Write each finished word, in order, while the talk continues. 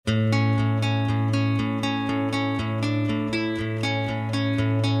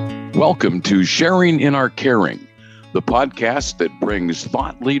Welcome to Sharing in Our Caring, the podcast that brings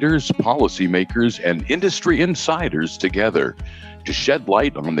thought leaders, policymakers, and industry insiders together to shed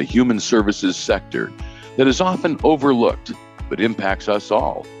light on the human services sector that is often overlooked but impacts us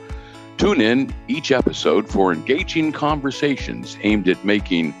all. Tune in each episode for engaging conversations aimed at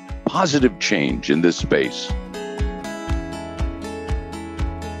making positive change in this space.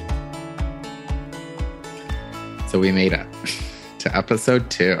 So we made it to episode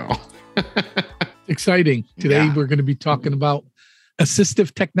 2. Exciting. Today we're going to be talking about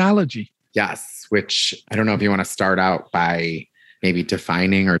assistive technology. Yes, which I don't know if you want to start out by maybe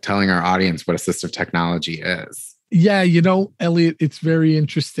defining or telling our audience what assistive technology is. Yeah, Elliot, it's very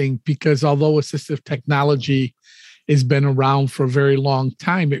interesting because although assistive technology has been around for a very long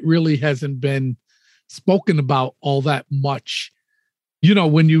time, it really hasn't been spoken about all that much.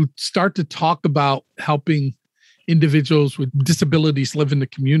 When you start to talk about helping individuals with disabilities live in the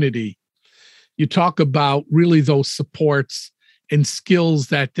community, you talk about really those supports and skills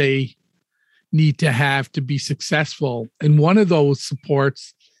that they need to have to be successful. And one of those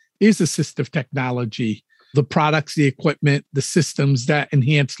supports is assistive technology, the products, the equipment, the systems that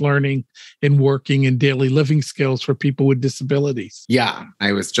enhance learning and working and daily living skills for people with disabilities. Yeah,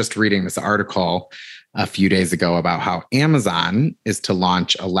 I was just reading this article a few days ago about how Amazon is to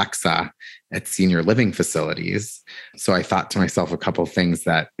launch Alexa at senior living facilities. So I thought to myself a couple of things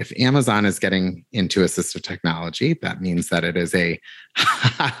that if Amazon is getting into assistive technology, that means that it is a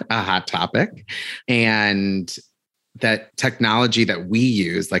hot topic. And that technology that we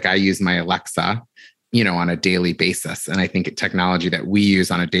use, like I use my Alexa, on a daily basis. And I think technology that we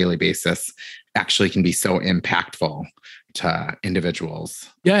use on a daily basis actually can be so impactful to individuals.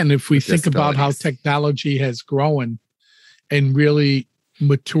 Yeah. And if we think about how technology has grown and really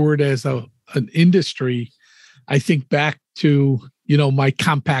matured as an industry, I think back to, my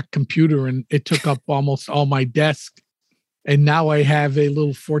compact computer, and it took up almost all my desk. And now I have a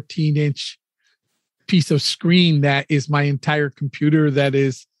little 14-inch piece of screen that is my entire computer that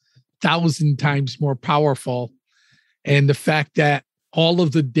is 1,000 times more powerful. And the fact that all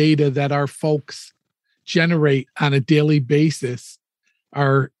of the data that our folks generate on a daily basis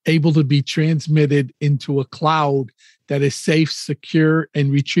are able to be transmitted into a cloud that is safe, secure,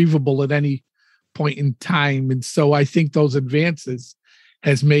 and retrievable at any point in time. And so I think those advances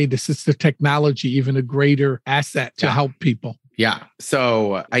has made assistive technology even a greater asset to help people. Yeah.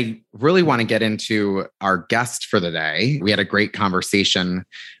 So I really want to get into our guest for the day. We had a great conversation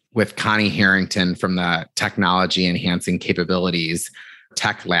with Connie Harrington from the Technology Enhancing Capabilities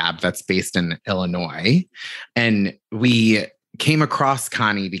Tech Lab that's based in Illinois. And we came across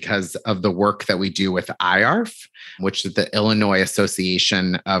Connie because of the work that we do with IARF, which is the Illinois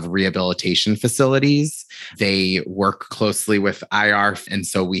Association of Rehabilitation Facilities. They work closely with IARF. And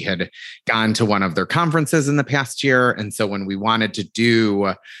so we had gone to one of their conferences in the past year. And so when we wanted to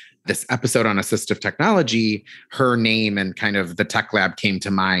do this episode on assistive technology, her name and kind of the Tech Lab came to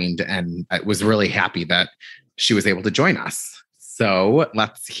mind. And I was really happy that she was able to join us. So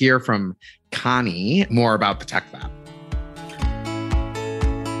let's hear from Connie more about the Tech Lab.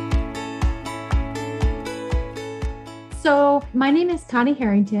 So my name is Connie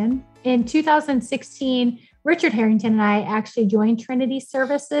Harrington. In 2016, Richard Harrington and I actually joined Trinity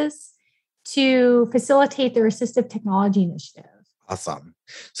Services to facilitate their assistive technology initiative. Awesome.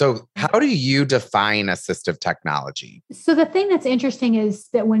 So how do you define assistive technology? So the thing that's interesting is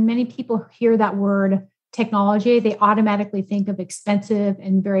that when many people hear that word technology, they automatically think of expensive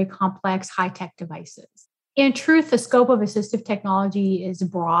and very complex high-tech devices. In truth, the scope of assistive technology is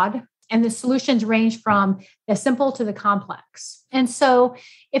broad, and the solutions range from the simple to the complex. And so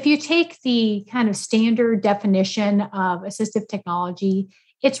if you take the kind of standard definition of assistive technology,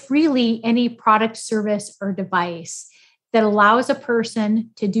 it's really any product, service, or device that allows a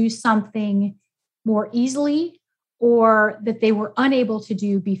person to do something more easily or that they were unable to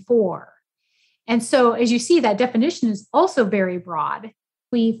do before. And so as you see, that definition is also very broad.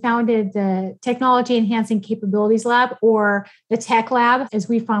 We founded the Technology Enhancing Capabilities Lab, or the Tech Lab, as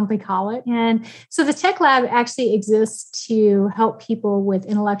we fondly call it. And so the Tech Lab actually exists to help people with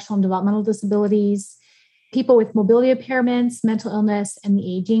intellectual and developmental disabilities, people with mobility impairments, mental illness, and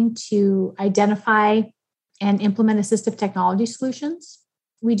the aging to identify and implement assistive technology solutions.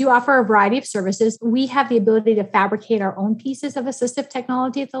 We do offer a variety of services. We have the ability to fabricate our own pieces of assistive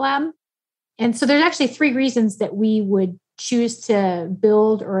technology at the lab. And so there's actually 3 reasons that we would choose to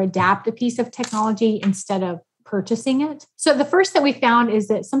build or adapt a piece of technology instead of purchasing it. So the first that we found is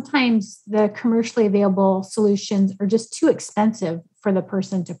that sometimes the commercially available solutions are just too expensive for the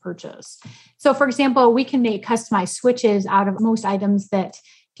person to purchase. So for example, we can make customized switches out of most items that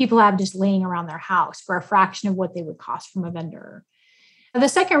people have just laying around their house for a fraction of what they would cost from a vendor. The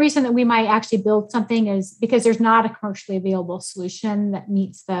second reason that we might actually build something is because there's not a commercially available solution that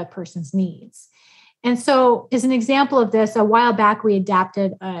meets the person's needs. And so, as an example of this, a while back, we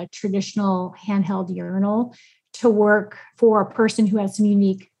adapted a traditional handheld urinal to work for a person who has some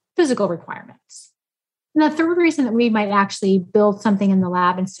unique physical requirements. And the third reason that we might actually build something in the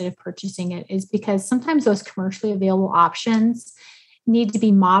lab instead of purchasing it is because sometimes those commercially available options need to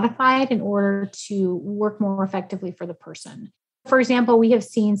be modified in order to work more effectively for the person. For example, we have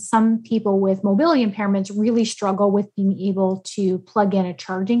seen some people with mobility impairments really struggle with being able to plug in a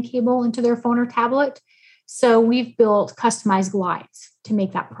charging cable into their phone or tablet. So we've built customized glides to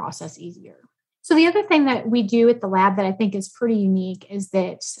make that process easier. So the other thing that we do at the lab that I think is pretty unique is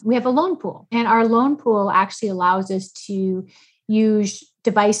that we have a loan pool. And our loan pool actually allows us to use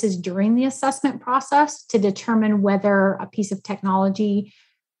devices during the assessment process to determine whether a piece of technology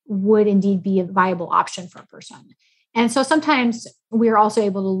would indeed be a viable option for a person. And so sometimes we're also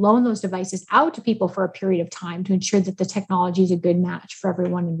able to loan those devices out to people for a period of time to ensure that the technology is a good match for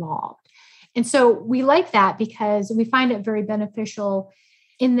everyone involved. And so we like that because we find it very beneficial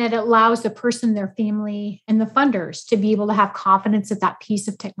in that it allows the person, their family, and the funders to be able to have confidence that that piece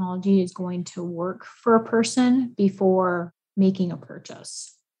of technology is going to work for a person before making a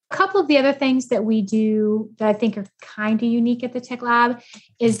purchase. A couple of the other things that we do that I think are kind of unique at the Tech Lab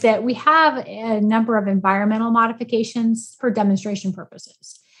is that we have a number of environmental modifications for demonstration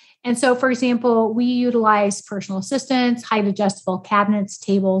purposes. And so, for example, we utilize personal assistants, height adjustable cabinets,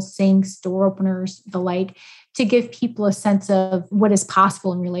 tables, sinks, door openers, the like, to give people a sense of what is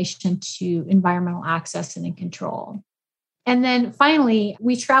possible in relation to environmental access and in control. And then finally,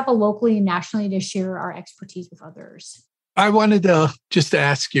 we travel locally and nationally to share our expertise with others. I wanted to just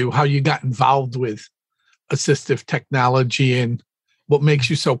ask you how you got involved with assistive technology and what makes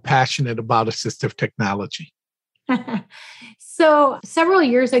you so passionate about assistive technology. So several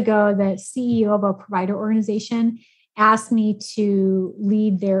years ago, the CEO of a provider organization asked me to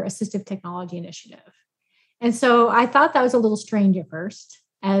lead their assistive technology initiative. And so I thought that was a little strange at first,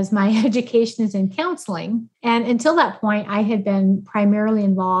 as my education is in counseling. And until that point, I had been primarily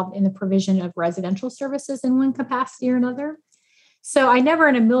involved in the provision of residential services in one capacity or another. So I never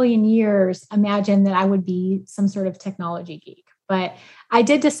in a million years imagined that I would be some sort of technology geek. But I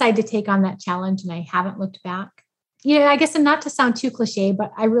did decide to take on that challenge and I haven't looked back. I guess, and not to sound too cliche,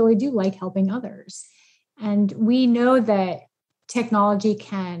 but I really do like helping others. And we know that technology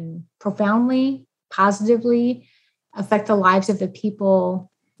can profoundly, positively affect the lives of the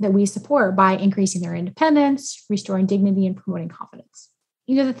people that we support by increasing their independence, restoring dignity, and promoting confidence.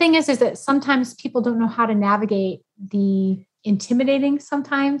 The thing is that sometimes people don't know how to navigate the intimidating,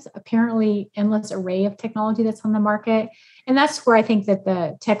 sometimes apparently endless array of technology that's on the market. And that's where I think that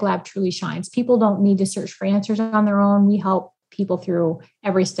the Tech Lab truly shines. People don't need to search for answers on their own. We help people through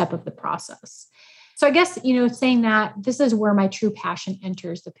every step of the process. So I guess, saying that, this is where my true passion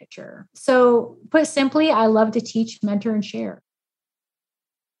enters the picture. So put simply, I love to teach, mentor, and share.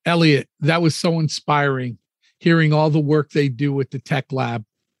 Elliot, that was so inspiring, hearing all the work they do with the Tech Lab.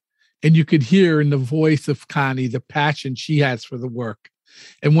 And you could hear in the voice of Connie the passion she has for the work.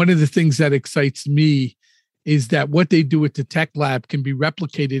 And one of the things that excites me is that what they do at the Tech Lab can be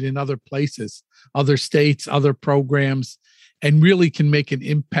replicated in other places, other states, other programs, and really can make an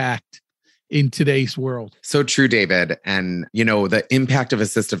impact in today's world. So true, David. And, the impact of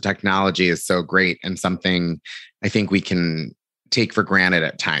assistive technology is so great and something I think we can take for granted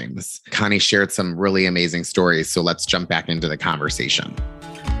at times. Connie shared some really amazing stories. So let's jump back into the conversation.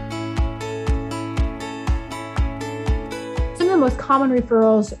 Some of the most common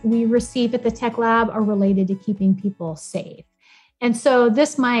referrals we receive at the Tech Lab are related to keeping people safe. And so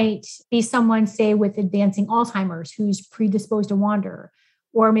this might be someone, say, with advancing Alzheimer's who's predisposed to wander,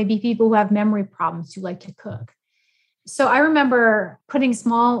 or maybe people who have memory problems who like to cook. So I remember putting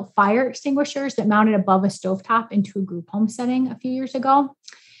small fire extinguishers that mounted above a stovetop into a group home setting a few years ago.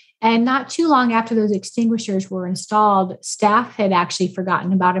 And not too long after those extinguishers were installed, staff had actually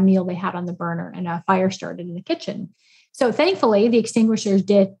forgotten about a meal they had on the burner and a fire started in the kitchen. So thankfully, the extinguishers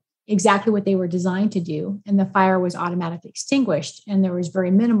did exactly what they were designed to do, and the fire was automatically extinguished, and there was very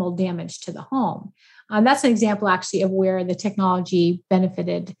minimal damage to the home. That's an example, actually, of where the technology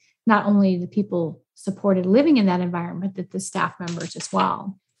benefited not only the people supported living in that environment, but the staff members as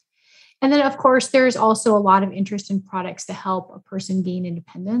well. And then, of course, there's also a lot of interest in products to help a person gain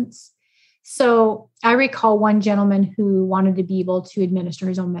independence. So I recall one gentleman who wanted to be able to administer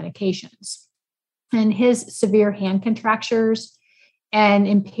his own medications. And his severe hand contractures and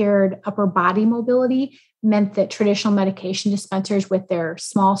impaired upper body mobility meant that traditional medication dispensers with their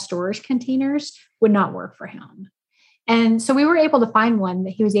small storage containers would not work for him. And so we were able to find one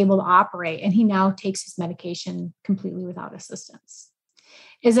that he was able to operate, and he now takes his medication completely without assistance.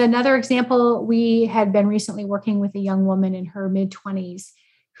 As another example, we had been recently working with a young woman in her mid-20s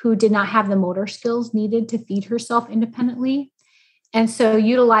who did not have the motor skills needed to feed herself independently. And so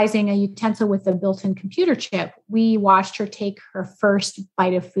utilizing a utensil with a built-in computer chip, we watched her take her first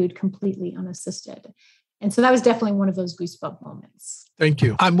bite of food completely unassisted. And so that was definitely one of those goosebump moments. Thank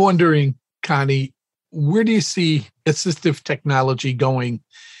you. I'm wondering, Connie, where do you see assistive technology going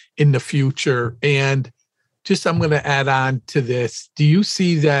in the future? And just I'm going to add on to this. Do you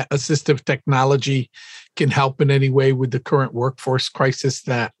see that assistive technology can help in any way with the current workforce crisis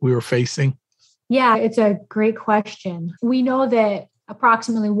that we were facing? Yeah, it's a great question. We know that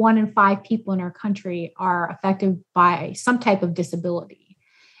approximately 1 in 5 people in our country are affected by some type of disability.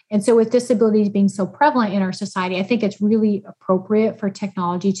 And so with disabilities being so prevalent in our society, I think it's really appropriate for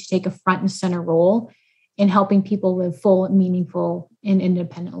technology to take a front and center role in helping people live full, meaningful, and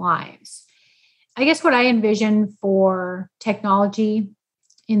independent lives. I guess what I envision for technology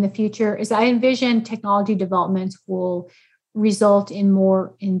in the future is I envision technology developments will result in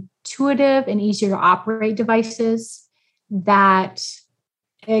more intuitive and easier to operate devices, that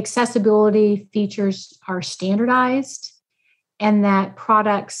accessibility features are standardized, and that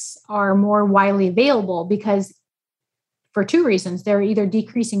products are more widely available because for 2 reasons. They're either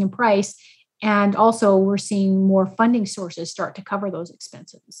decreasing in price, and also we're seeing more funding sources start to cover those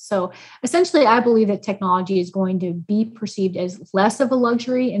expenses. So essentially, I believe that technology is going to be perceived as less of a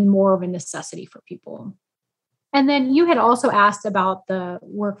luxury and more of a necessity for people. And then you had also asked about the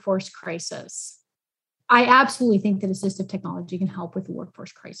workforce crisis. I absolutely think that assistive technology can help with the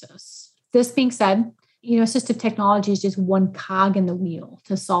workforce crisis. This being said, assistive technology is just one cog in the wheel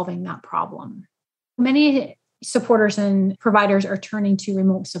to solving that problem. Many supporters and providers are turning to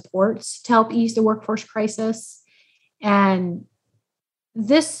remote supports to help ease the workforce crisis. And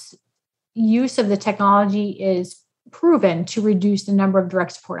this use of the technology is proven to reduce the number of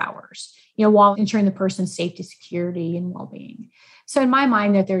direct support hours, while ensuring the person's safety, security, and well-being. So in my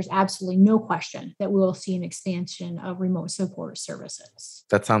mind, that there's absolutely no question that we will see an expansion of remote support services.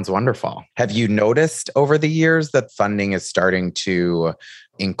 That sounds wonderful. Have you noticed over the years that funding is starting to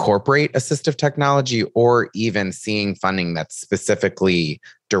incorporate assistive technology, or even seeing funding that's specifically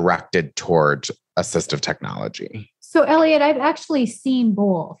directed toward assistive technology? So Elliot, I've actually seen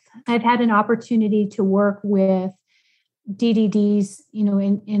both. I've had an opportunity to work with DDDs,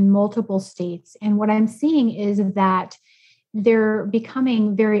 in multiple states. And what I'm seeing is that they're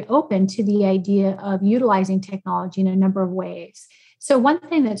becoming very open to the idea of utilizing technology in a number of ways. So one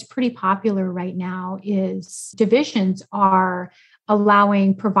thing that's pretty popular right now is divisions are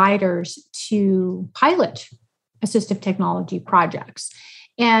allowing providers to pilot assistive technology projects.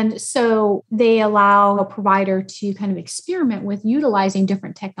 And so they allow a provider to kind of experiment with utilizing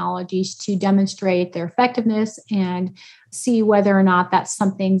different technologies to demonstrate their effectiveness and see whether or not that's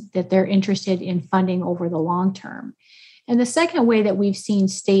something that they're interested in funding over the long term. And the second way that we've seen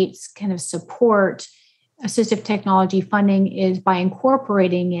states kind of support assistive technology funding is by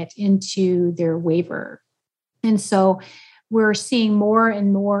incorporating it into their waiver. And so we're seeing more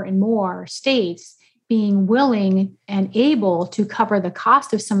and more and more states being willing and able to cover the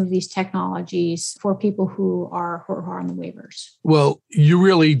cost of some of these technologies for people who are on the waivers. Well, you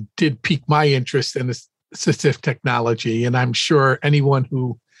really did pique my interest in assistive technology. And I'm sure anyone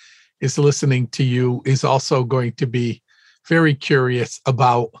who is listening to you is also going to be very curious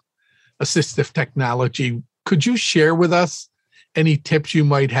about assistive technology. Could you share with us any tips you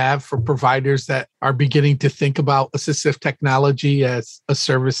might have for providers that are beginning to think about assistive technology as a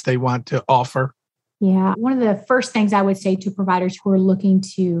service they want to offer? Yeah. One of the first things I would say to providers who are looking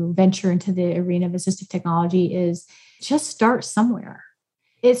to venture into the arena of assistive technology is just start somewhere.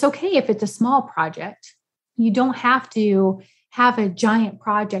 It's okay if it's a small project. You don't have to have a giant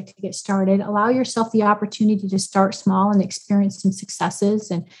project to get started. Allow yourself the opportunity to start small and experience some successes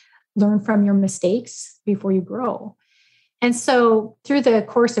and learn from your mistakes before you grow. And so through the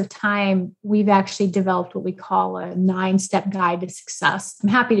course of time, we've actually developed what we call a 9-step guide to success. I'm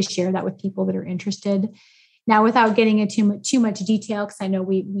happy to share that with people that are interested. Now, without getting into too much detail, because I know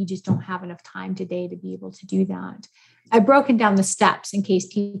we just don't have enough time today to be able to do that, I've broken down the steps in case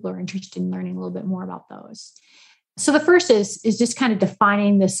people are interested in learning a little bit more about those. So the first is just kind of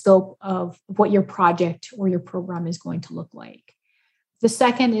defining the scope of what your project or your program is going to look like. The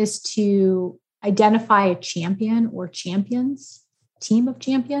second is to identify a champion or champions, team of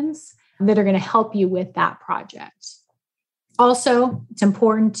champions that are going to help you with that project. Also, it's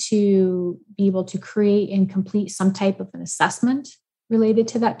important to be able to create and complete some type of an assessment related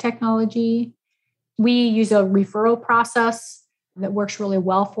to that technology. We use a referral process that works really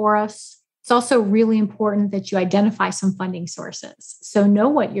well for us. It's also really important that you identify some funding sources. So know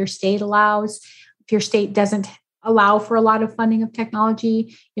what your state allows. If your state doesn't allow for a lot of funding of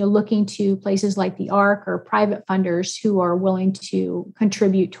technology, looking to places like the ARC or private funders who are willing to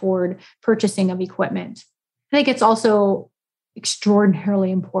contribute toward purchasing of equipment. I think it's also extraordinarily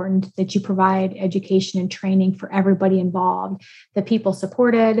important that you provide education and training for everybody involved, the people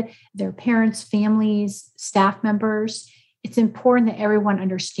supported, their parents, families, staff members. It's important that everyone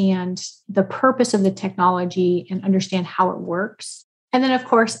understand the purpose of the technology and understand how it works. And then, of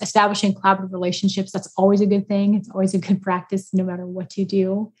course, establishing collaborative relationships. That's always a good thing. It's always a good practice, no matter what you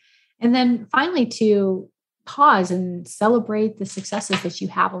do. And then finally, to pause and celebrate the successes that you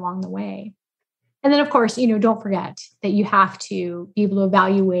have along the way. And then, of course, don't forget that you have to be able to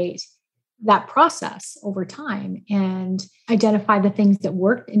evaluate that process over time and identify the things that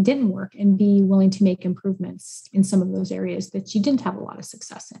worked and didn't work and be willing to make improvements in some of those areas that you didn't have a lot of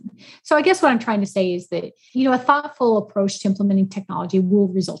success in. So I guess what I'm trying to say is that, a thoughtful approach to implementing technology will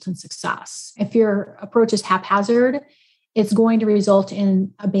result in success. If your approach is haphazard, it's going to result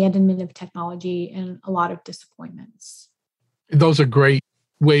in abandonment of technology and a lot of disappointments. Those are great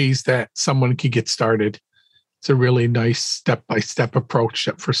ways that someone can get started. It's a really nice step-by-step approach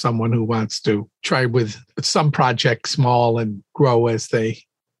for someone who wants to try with some projects small and grow as they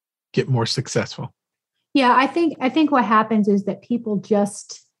get more successful. Yeah, I think what happens is that people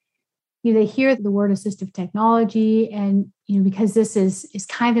just, they hear the word assistive technology and, because this is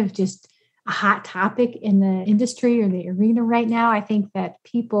kind of just a hot topic in the industry or the arena right now, I think that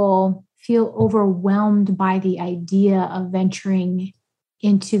people feel overwhelmed by the idea of venturing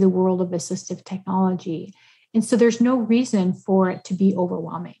into the world of assistive technology. And so there's no reason for it to be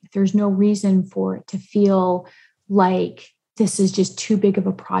overwhelming. There's no reason for it to feel like this is just too big of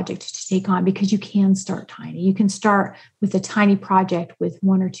a project to take on, because you can start tiny. You can start with a tiny project with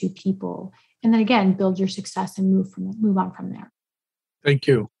one or two people, and then again, build your success and move on from there. Thank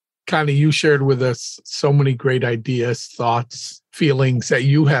you. Connie, you shared with us so many great ideas, thoughts, feelings that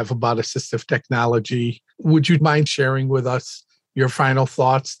you have about assistive technology. Would you mind sharing with us your final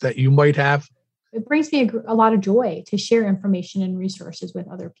thoughts that you might have? It brings me a lot of joy to share information and resources with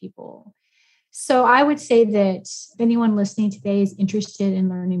other people. So I would say that if anyone listening today is interested in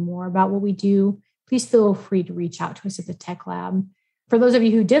learning more about what we do, please feel free to reach out to us at the Tech Lab. For those of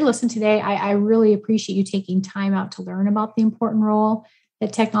you who did listen today, I really appreciate you taking time out to learn about the important role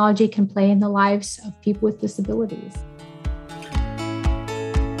that technology can play in the lives of people with disabilities.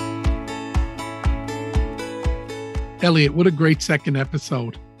 Elliot, what a great second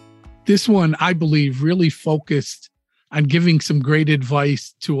episode. This one, I believe, really focused on giving some great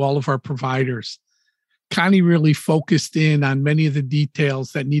advice to all of our providers. Connie really focused in on many of the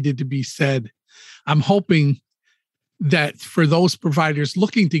details that needed to be said. I'm hoping that for those providers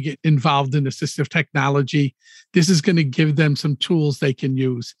looking to get involved in assistive technology, this is going to give them some tools they can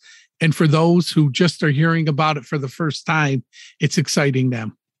use. And for those who just are hearing about it for the first time, it's exciting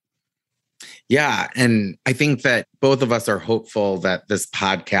them. Yeah. And I think that both of us are hopeful that this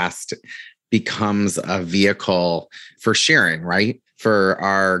podcast becomes a vehicle for sharing, right? For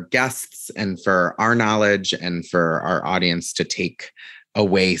our guests and for our knowledge and for our audience to take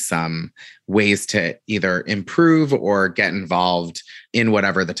away some ways to either improve or get involved in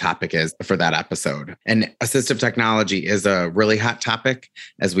whatever the topic is for that episode. And assistive technology is a really hot topic,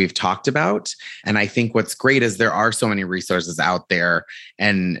 as we've talked about. And I think what's great is there are so many resources out there,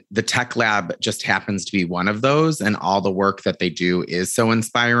 and the Tech Lab just happens to be one of those. And all the work that they do is so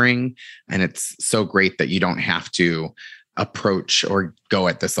inspiring. And it's so great that you don't have to approach or go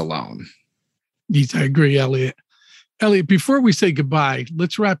at this alone. Yes, I agree, Elliot. Elliot, before we say goodbye,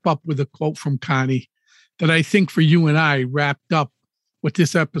 let's wrap up with a quote from Connie that I think for you and I wrapped up what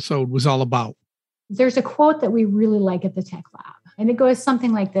this episode was all about. There's a quote that we really like at the Tech Lab, and it goes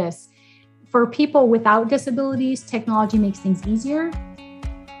something like this: for people without disabilities, technology makes things easier.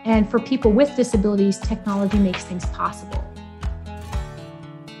 And for people with disabilities, technology makes things possible.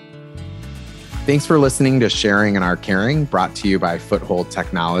 Thanks for listening to Sharing in Our Caring, brought to you by Foothold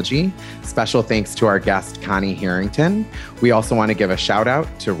Technology. Special thanks to our guest, Connie Harrington. We also want to give a shout out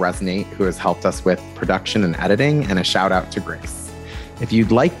to Resonate, who has helped us with production and editing, and a shout out to Grace. If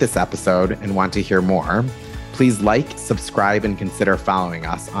you'd like this episode and want to hear more, please like, subscribe, and consider following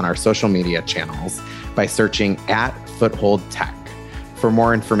us on our social media channels by searching @FootholdTech. For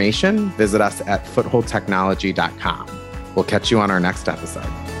more information, visit us at footholdtechnology.com. We'll catch you on our next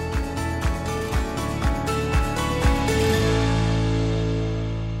episode.